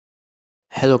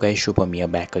Hello guys, Shubham here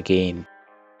back again.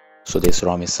 So this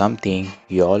ROM is something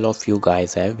all of you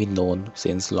guys have been known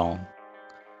since long.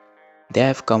 They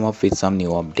have come up with some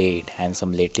new update and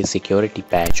some latest security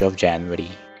patch of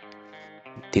January.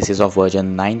 This is of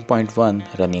version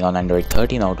 9.1 running on Android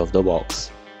 13 out of the box.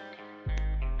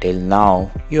 Till now,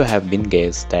 you have been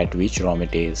guessed at which ROM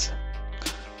it is.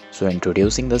 So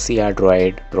introducing the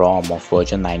crDroid ROM of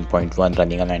version 9.1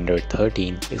 running on Android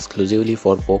 13 exclusively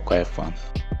for Poco F1.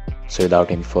 So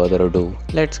without any further ado,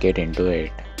 let's get into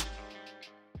it.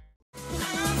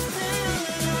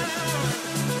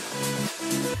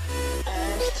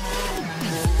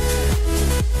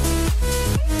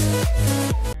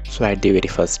 So at the very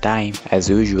first time, as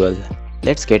usual,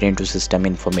 let's get into system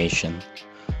information.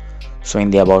 So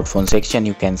in the about phone section,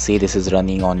 you can see this is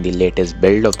running on the latest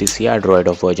build of the crDroid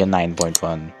of version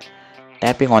 9.1.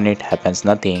 Tapping on it happens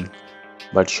nothing.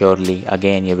 But surely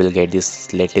again you will get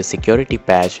this latest security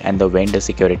patch and the vendor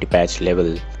security patch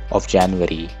level of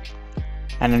January.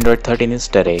 And Android 13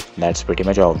 Easter egg, that's pretty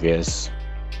much obvious.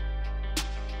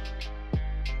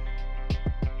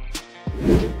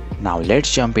 Now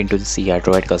let's jump into the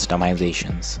crDroid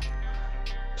customizations.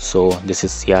 So this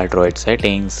is crDroid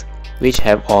settings, which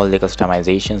have all the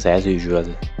customizations as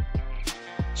usual.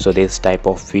 So this type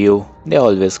of view they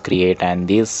always create, and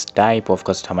this type of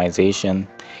customization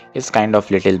is kind of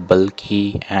little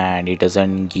bulky and it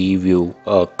doesn't give you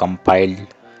a compiled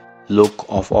look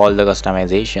of all the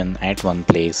customization at one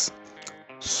place.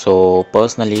 So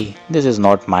personally, this is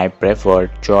not my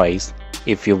preferred choice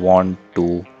if you want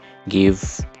to give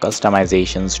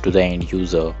customizations to the end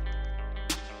user.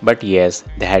 But yes,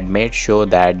 they had made sure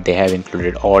that they have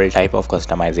included all type of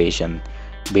customization,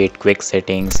 be it quick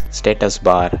settings, status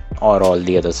bar or all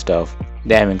the other stuff.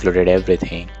 They have included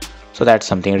everything. So that's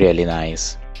something really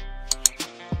nice.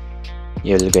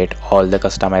 You will get all the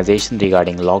customization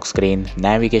regarding lock screen,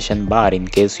 navigation bar in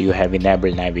case you have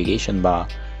enabled navigation bar,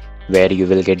 where you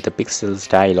will get the pixel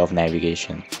style of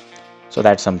navigation. So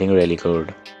that's something really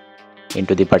good.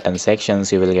 Into the button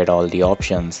sections, you will get all the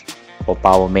options. For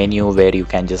power menu, where you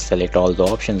can just select all the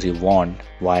options you want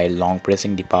while long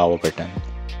pressing the power button.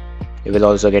 You will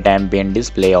also get ambient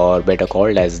display, or better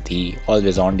called as the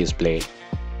always on display,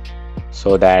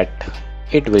 so that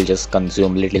it will just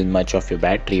consume little much of your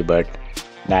battery, but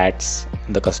that's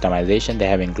the customization they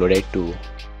have included too.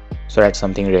 So that's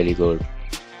something really good.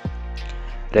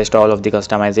 Rest all of the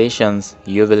customizations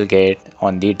you will get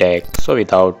on the deck, so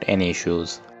without any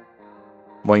issues.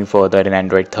 Moving further, in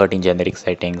Android 13 generic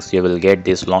settings, you will get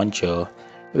this launcher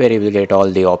where you will get all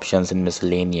the options in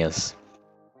miscellaneous.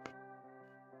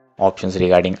 Options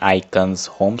regarding icons,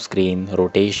 home screen,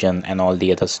 rotation and all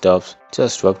the other stuff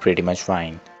just work pretty much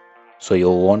fine. So you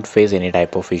won't face any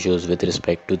type of issues with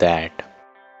respect to that.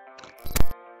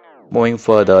 Moving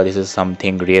further, this is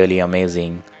something really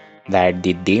amazing, that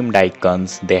the themed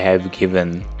icons they have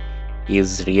given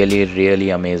is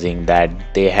really amazing,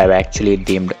 that they have actually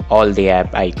themed all the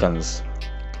app icons.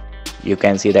 You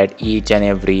can see that each and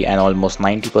every and almost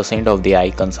 90% of the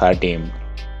icons are themed.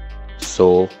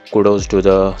 So kudos to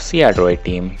the crDroid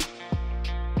team.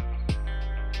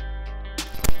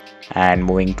 And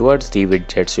moving towards the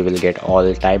widgets, you will get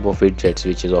all type of widgets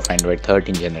which is of Android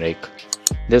 13 generic.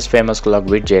 This famous clock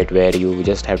widget where you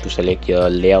just have to select your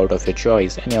layout of your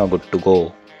choice and you're good to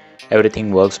go.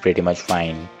 Everything works pretty much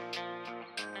fine.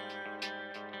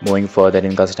 Moving further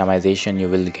in customization, you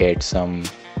will get some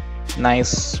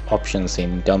nice options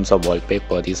in terms of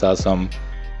wallpaper. These are some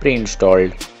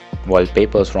pre-installed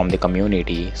wallpapers from the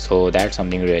community, so that's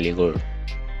something really good.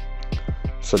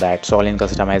 So that's all in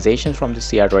customization from the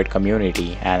crDroid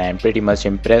community, and I'm pretty much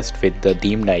impressed with the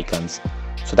themed icons.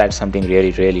 So that's something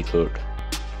really good.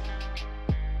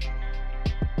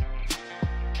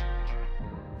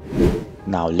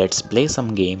 Now let's play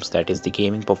some games, that is the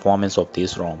gaming performance of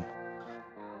this ROM.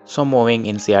 So moving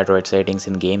in crDroid settings,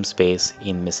 in game space,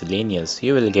 in miscellaneous,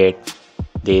 you will get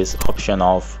this option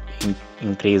of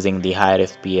increasing the higher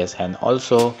FPS and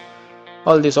also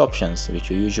all these options which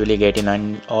you usually get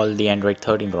in all the Android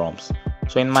 13 ROMs.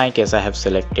 So in my case, I have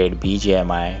selected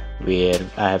BGMI, where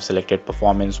I have selected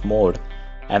performance mode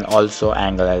and also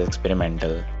angle as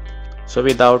experimental. So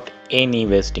without any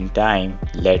wasting time,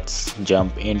 let's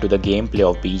jump into the gameplay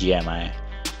of BGMI.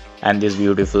 And this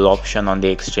beautiful option on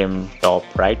the extreme top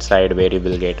right side, where you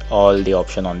will get all the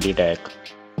option on the deck.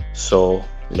 So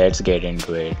let's get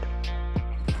into it.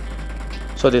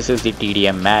 So this is the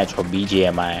TDM match of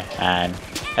BGMI, and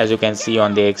as you can see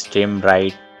on the extreme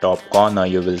right top corner,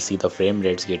 you will see the frame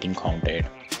rates getting counted.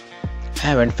 I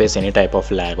haven't faced any type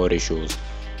of lag or issues.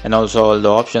 And also all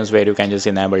the options where you can just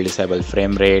enable disable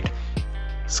frame rate,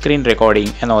 screen recording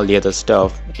and all the other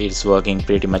stuff, it's working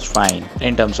pretty much fine.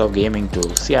 In terms of gaming too,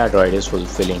 crDroid is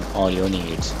fulfilling all your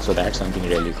needs, so that's something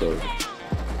really good.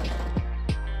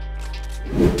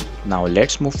 Now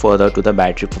let's move further to the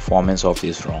battery performance of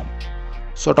this ROM.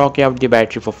 So talking about the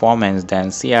battery performance, then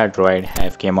crDroid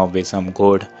have came up with some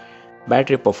good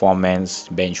battery performance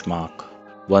benchmark.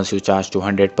 Once you charge to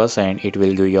 100%, it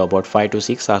will give you about 5 to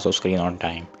 6 hours of screen on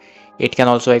time. It can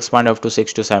also expand up to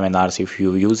 6 to 7 hours if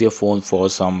you use your phone for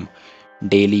some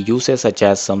daily usage such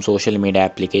as some social media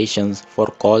applications, for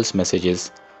calls,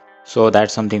 messages. So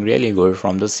that's something really good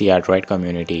from the crDroid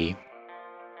community.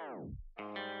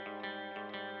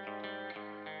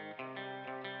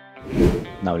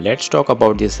 Now let's talk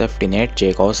about the safety net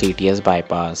check or CTS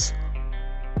bypass.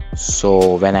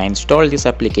 So when I installed this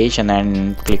application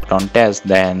and clicked on test,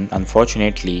 then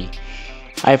unfortunately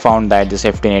I found that the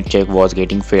safety net check was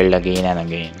getting failed again and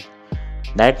again.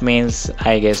 That means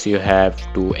I guess you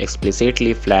have to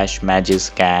explicitly flash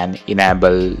Magisk,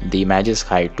 enable the Magisk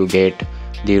hide to get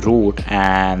the root,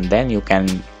 and then you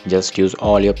can just use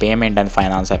all your payment and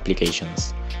finance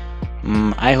applications.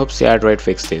 I hope crDroid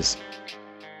fixed this.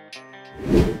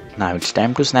 Now it's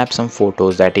time to snap some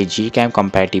photos, that is GCam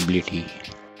Compatibility.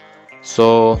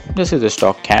 So this is the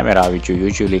stock camera which you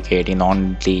usually get in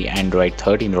on the Android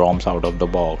 13 ROMs out of the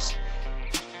box.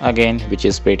 Again, which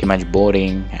is pretty much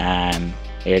boring and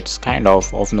it's kind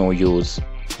of no use,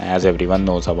 as everyone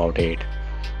knows about it.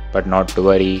 But not to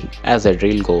worry, as the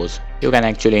drill goes, you can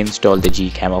actually install the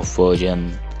GCam of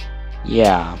version.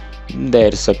 Yeah,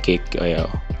 there's a kick here.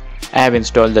 I have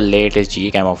installed the latest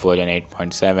GCam of version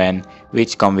 8.7,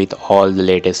 which come with all the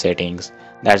latest settings.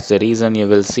 That's the reason you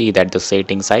will see that the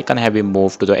settings icon have been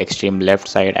moved to the extreme left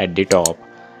side at the top.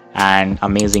 And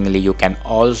amazingly, you can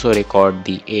also record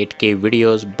the 8K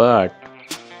videos, but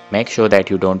make sure that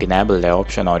you don't enable the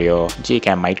option or your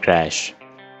GCam might crash.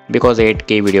 Because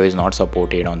 8K video is not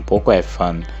supported on Poco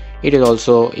F1, it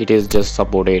is just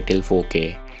supported till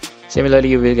 4K. Similarly,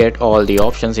 you will get all the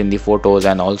options in the photos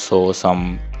and also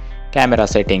some camera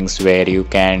settings where you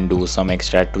can do some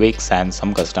extra tweaks and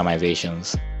some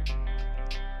customizations.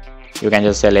 You can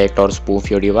just select or spoof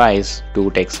your device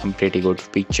to take some pretty good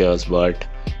pictures, but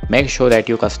make sure that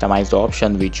you customize the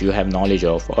option which you have knowledge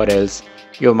of, or else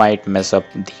you might mess up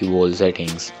the whole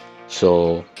settings.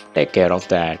 So take care of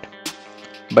that.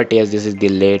 But yes, this is the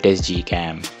latest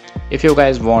GCam. If you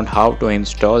guys want how to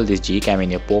install this GCam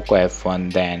in your Poco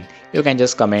F1, then you can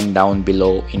just comment down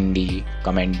below in the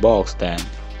comment box, then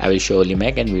I will surely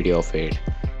make a video of it.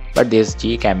 But this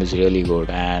GCam is really good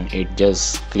and it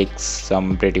just clicks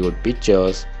some pretty good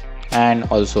pictures and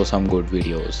also some good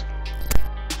videos.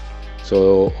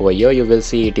 So over here you will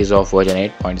see it is of version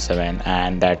 8.7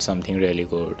 and that's something really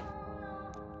good.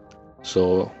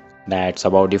 So that's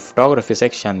about the photography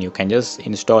section. You can just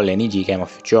install any GCam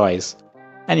of your choice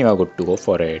and you are good to go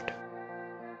for it.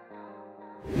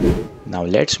 Now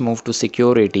let's move to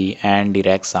security and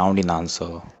Dirac sound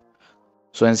enhancer.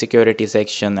 So in security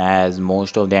section, as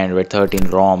most of the Android 13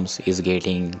 ROMs is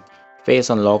getting face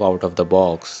unlock out of the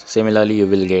box, similarly you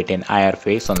will get an IR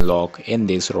face unlock in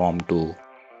this ROM too.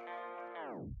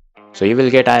 So you will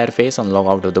get IR face unlock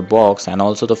out of the box, and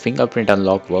also the fingerprint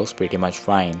unlock works pretty much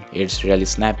fine. It's really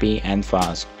snappy and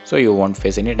fast, so you won't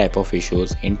face any type of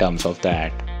issues in terms of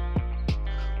that.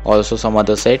 Also some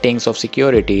other settings of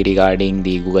security regarding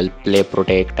the Google Play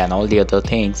Protect and all the other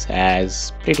things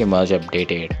as pretty much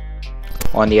updated.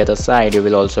 On the other side, you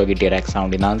will also get Dirac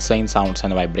sound enhancer in sounds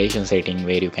and vibration setting,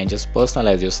 where you can just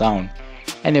personalize your sound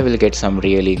and you will get some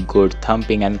really good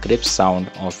thumping and crisp sound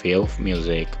of your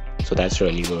music. So that's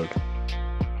really good.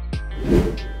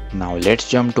 Now let's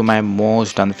jump to my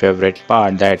most unfavorite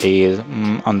part, that is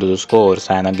AnTuTu Scores.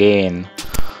 And again,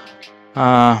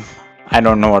 I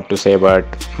don't know what to say,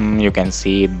 but you can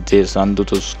see this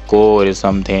AnTuTu Score is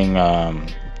something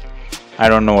I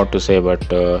don't know what to say, but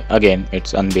again,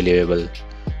 it's unbelievable.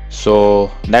 So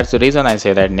that's the reason I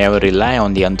say that never rely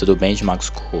on the AnTuTu benchmark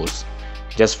scores.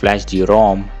 Just flash the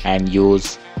ROM and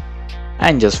use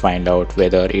and just find out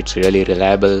whether it's really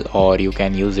reliable or you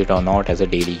can use it or not as a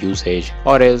daily usage,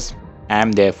 or else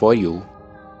I'm there for you.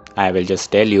 I will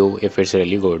just tell you if it's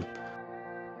really good.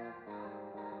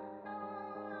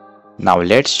 Now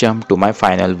let's jump to my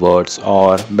final words,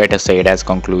 or better said as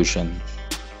conclusion.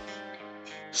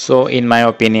 So in my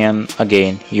opinion,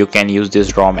 again, you can use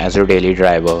this ROM as your daily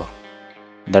driver.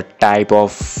 The type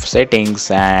of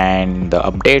settings and the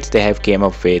updates they have came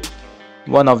up with,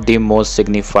 one of the most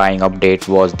signifying update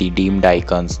was the dimmed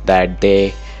icons, that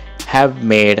they have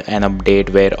made an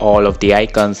update where all of the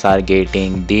icons are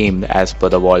getting dimmed as per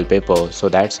the wallpaper. So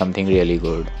that's something really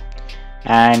good.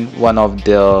 And one of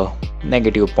the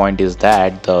negative point is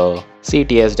that the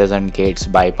CTS doesn't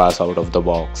get bypass out of the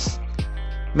box.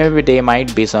 Maybe there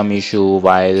might be some issue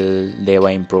while they were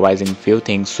improvising few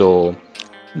things, so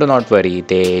do not worry,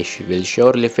 they will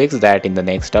surely fix that in the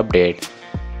next update.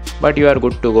 But you are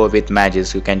good to go with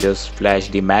Magisk. You can just flash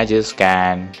the Magisk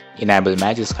and enable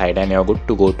Magisk Hide and you're good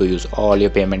to go to use all your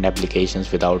payment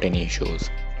applications without any issues.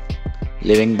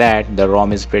 Leaving that, the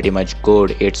ROM is pretty much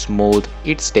good, it's smooth,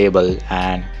 it's stable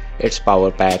and it's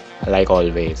power pack like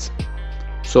always.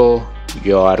 So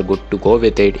you are good to go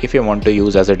with it if you want to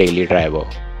use as a daily driver.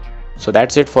 So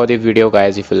that's it for the video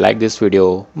guys. If you like this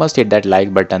video, must hit that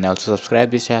like button and also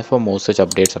subscribe this channel for more such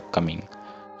updates upcoming.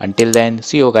 Until then,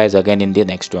 see you guys again in the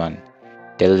next one.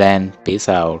 Till then, peace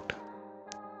out.